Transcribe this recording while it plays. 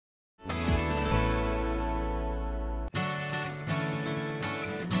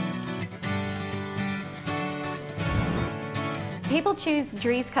People choose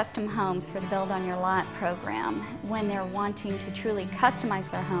Drees Custom Homes for the Build on Your Lot program when they're wanting to truly customize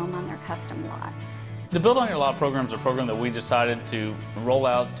their home on their custom lot. The Build on Your Lot program is a program that we decided to roll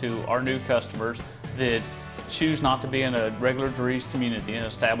out to our new customers that choose not to be in a regular Drees community, an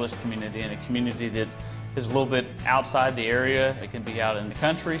established community, and a community that is a little bit outside the area. It can be out in the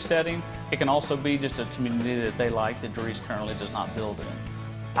country setting. It can also be just a community that they like that Drees currently does not build in.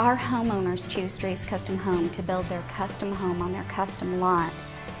 Our homeowners choose Drees Custom Home to build their custom home on their custom lot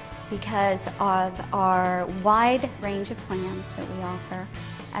because of our wide range of plans that we offer,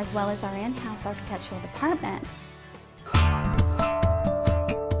 as well as our in-house architectural department.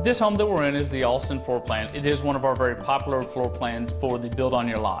 This home that we're in is the Alston floor plan. It is one of our very popular floor plans for the Build on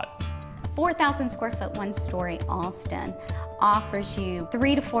Your Lot. 4,000 square foot, one-story Alston offers you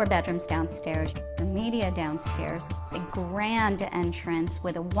 3 to 4 bedrooms downstairs, a media downstairs, a grand entrance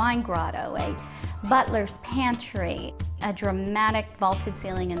with a wine grotto, a butler's pantry, a dramatic vaulted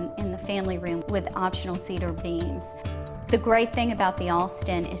ceiling in the family room with optional cedar beams. The great thing about the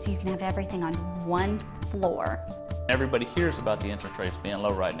Alston is you can have everything on one floor. Everybody hears about the interest rates being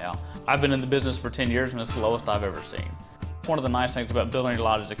low right now. I've been in the business for 10 years and it's the lowest I've ever seen. One of the nice things about building your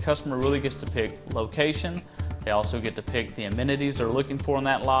lot is the customer really gets to pick location. They also get to pick the amenities they're looking for in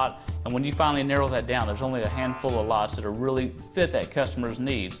that lot. And when you finally narrow that down, there's only a handful of lots that are really fit that customer's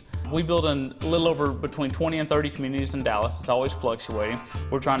needs. We build in a little over between 20 and 30 communities in Dallas. It's always fluctuating.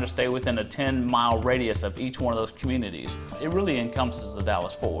 We're trying to stay within a 10-mile radius of each one of those communities. It really encompasses the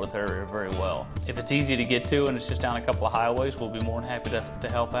Dallas-Fort Worth area very well. If it's easy to get to and it's just down a couple of highways, we'll be more than happy to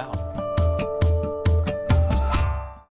help out.